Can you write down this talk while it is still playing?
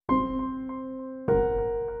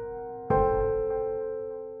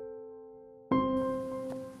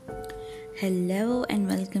Hello and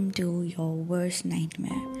welcome to Your Worst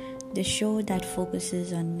Nightmare, the show that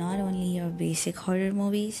focuses on not only your basic horror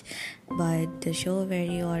movies, but the show where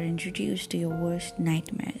you are introduced to your worst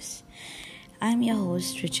nightmares. I'm your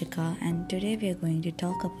host Richika, and today we are going to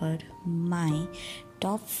talk about my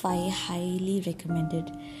top 5 highly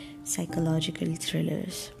recommended psychological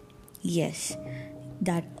thrillers. Yes,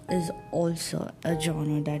 that is also a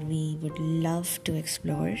genre that we would love to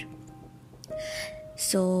explore.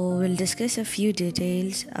 So, we'll discuss a few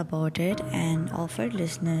details about it and offer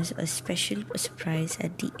listeners a special surprise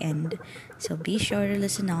at the end. So, be sure to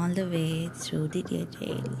listen all the way through the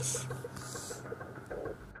details.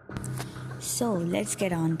 So, let's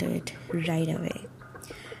get on to it right away.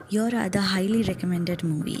 Here are the highly recommended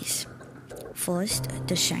movies. First,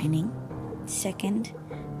 The Shining. Second,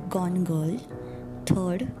 Gone Girl.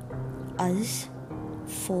 Third, Us.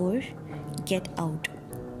 4, Get Out.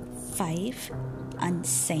 5,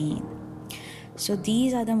 Unsane. So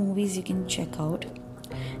these are the movies you can check out.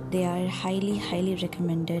 They are highly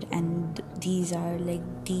recommended, and these are like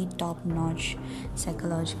the top notch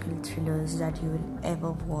psychological thrillers that you will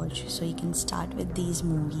ever watch. So you can start with these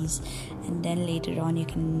movies, and then later on you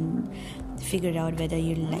can figure out whether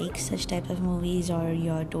you like such type of movies or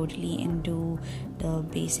you're totally into the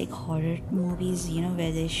basic horror movies,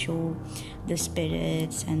 where they show the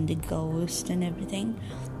spirits and the ghosts and everything.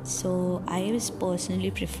 So I personally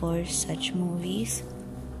prefer such movies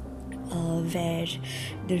where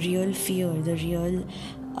the real fear, the real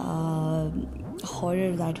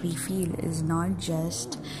horror that we feel is not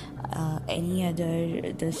just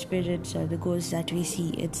the spirits or the ghosts that we see.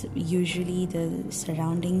 It's usually the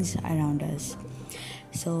surroundings around us.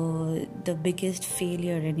 So the biggest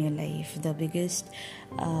failure in your life, the biggest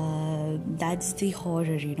that's the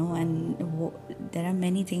horror, and there are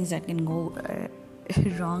many things that can go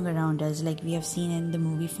wrong around us, like we have seen in the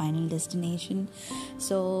movie Final Destination.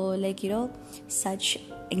 So such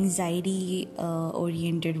anxiety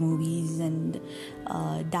oriented movies, and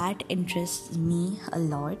that interests me a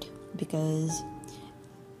lot, because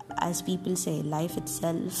as people say,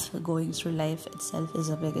 going through life itself is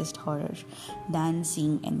the biggest horror than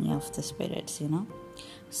seeing any of the spirits.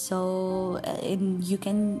 So you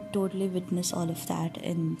can totally witness all of that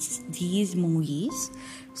in these movies.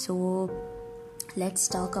 So let's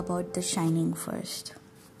talk about The Shining first.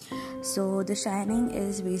 So The Shining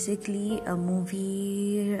is basically a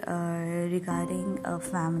movie regarding a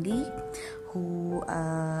family who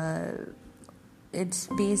it's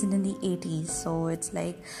based in the 80s. So it's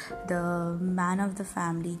like the man of the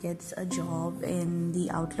family gets a job in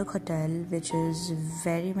the Outlook Hotel, which is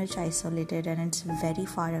very much isolated and it's very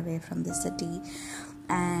far away from the city,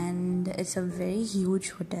 and it's a very huge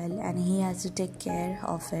hotel and he has to take care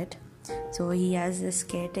of it. So he has this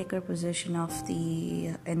caretaker position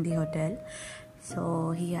in the hotel.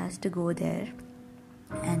 So he has to go there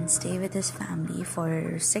and stay with his family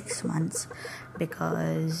for 6 months,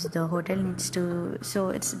 because the hotel needs to. So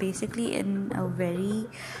it's basically in a very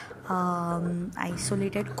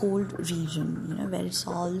isolated cold region, where it's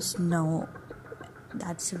all snow.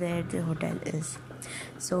 That's where the hotel is.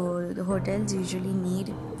 So the hotels usually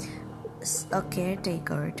need a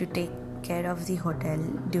caretaker to take care of the hotel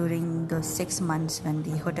during the 6 months when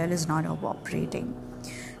the hotel is not operating.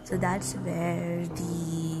 So that's where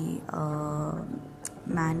the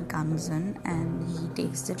man comes in, and he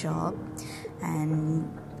takes the job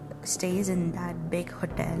and stays in that big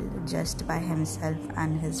hotel just by himself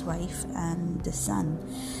and his wife and the son.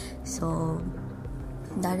 So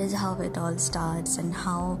that is how it all starts, and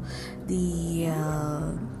how the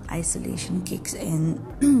isolation kicks in,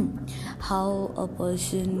 how a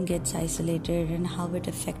person gets isolated and how it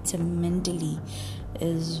affects him mentally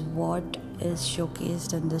is what is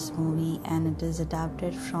showcased in this movie, and it is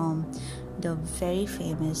adapted from the very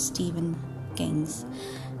famous Stephen King's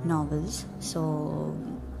novels. So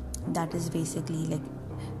that is basically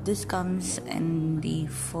this comes in the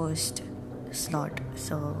first slot,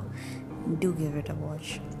 so do give it a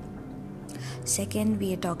watch. Second,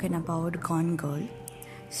 we are talking about Gone Girl.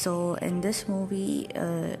 So in this movie,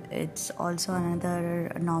 it's also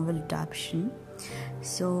another novel adaptation.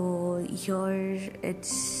 So here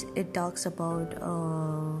it talks about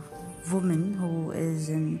a woman who is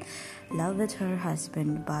in love with her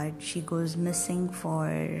husband, but she goes missing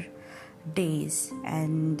for days,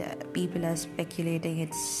 and people are speculating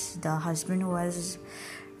it's the husband who has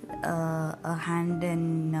a hand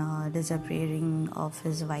in disappearing of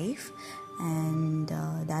his wife, and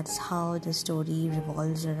that's how the story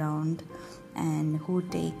revolves around, and who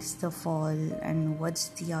takes the fall and what's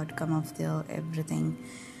the outcome of the everything.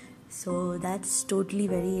 So that's totally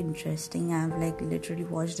very interesting. I've like literally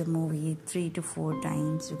watched the movie 3 to 4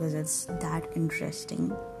 times because it's that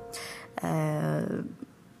interesting.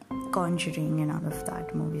 Conjuring and all of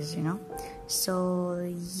that movies,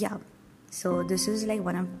 So yeah, so this is like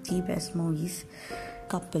one of the best movies.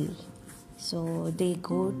 Couple, so they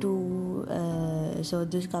go to so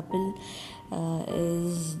this couple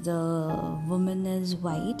is, the woman is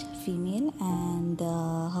white female and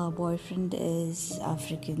her boyfriend is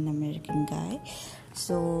African American guy.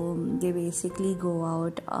 So they basically go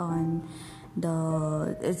out on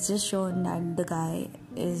it's just shown that the guy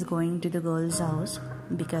is going to the girl's house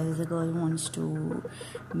because the girl wants to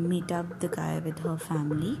meet up the guy with her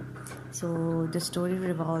family. So the story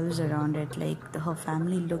revolves around it. Like her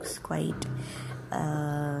family looks quite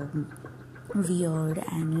weird,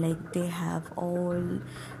 and like they have all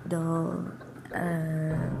the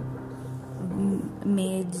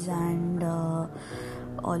maids and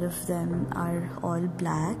all of them are all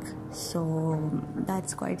black, so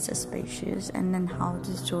that's quite suspicious. And then how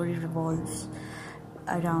the story revolves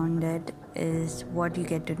around it is what you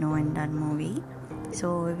get to know in that movie.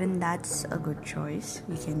 So even that's a good choice.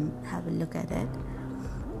 We can have a look at it.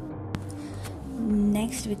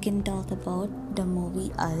 Next we can talk about the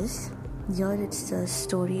movie Us. Here it's the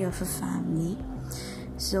story of a family.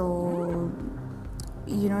 So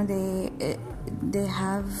they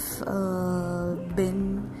have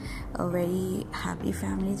been a very happy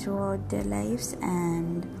family throughout their lives,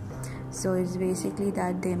 and so it's basically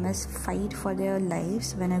that they must fight for their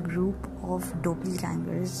lives when a group of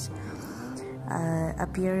doppelgangers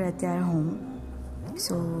appear at their home.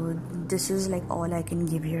 So this is like all I can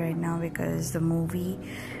give you right now, because the movie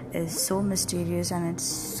is so mysterious and it's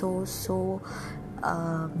so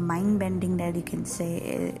mind-bending that you can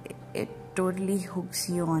say it totally hooks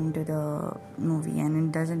you onto the movie, and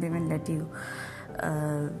it doesn't even let you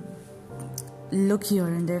look here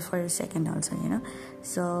and there for a second also,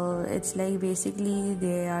 So it's like basically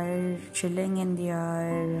they are chilling in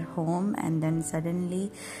their home, and then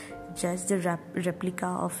suddenly just the replica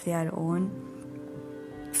of their own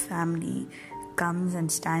family comes and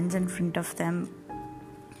stands in front of them.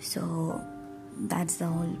 So that's the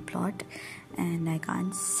whole plot, and I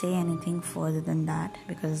can't say anything further than that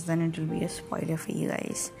because then it will be a spoiler for you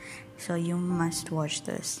guys. So you must watch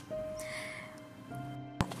this.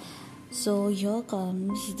 So here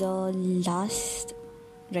comes the last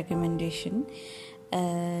recommendation,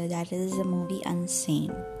 that is the movie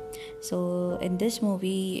Unsane. So in this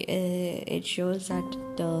movie it shows that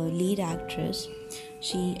the lead actress,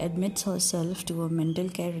 she admits herself to a mental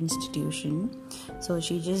care institution. So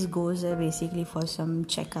she just goes there basically for some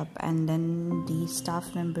checkup, and then the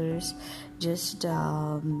staff members just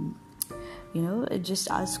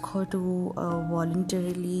just ask her to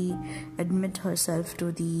voluntarily admit herself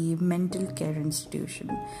to the mental care institution.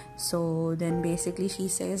 So then basically she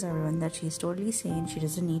says everyone that she's totally sane, she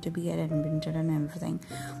doesn't need to be admitted and everything,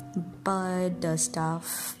 but the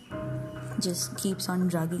staff just keeps on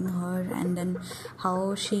drugging her, and then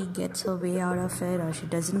how she gets her way out of it or she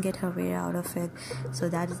doesn't get her way out of it. So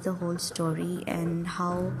that is the whole story, and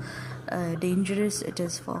how dangerous it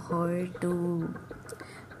is for her to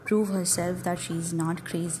prove herself that she's not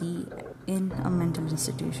crazy in a mental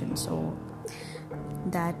institution. So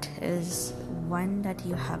that is one that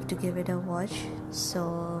you have to give it a watch.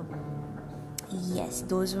 So yes,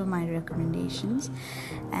 those were my recommendations,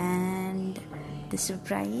 and the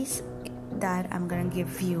surprise that I'm gonna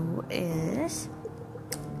give you is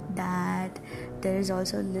that there is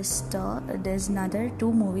also a list there's another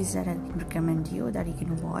 2 movies that I can recommend you that you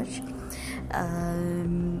can watch.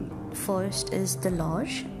 First is The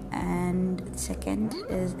Lodge, and second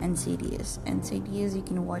is NCDs. NCDs, you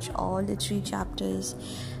can watch all the 3 chapters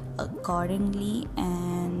accordingly,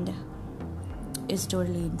 and it's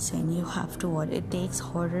totally insane. You have to watch it. Takes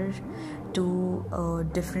horror to a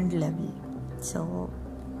different level. So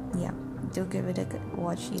yeah, do give it a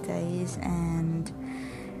watch, you guys, and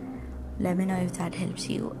let me know if that helps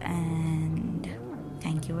you. And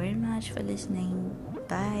thank you very much for listening.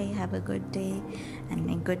 Bye. Have a good day and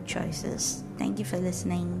make good choices. Thank you for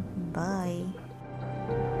listening. Bye.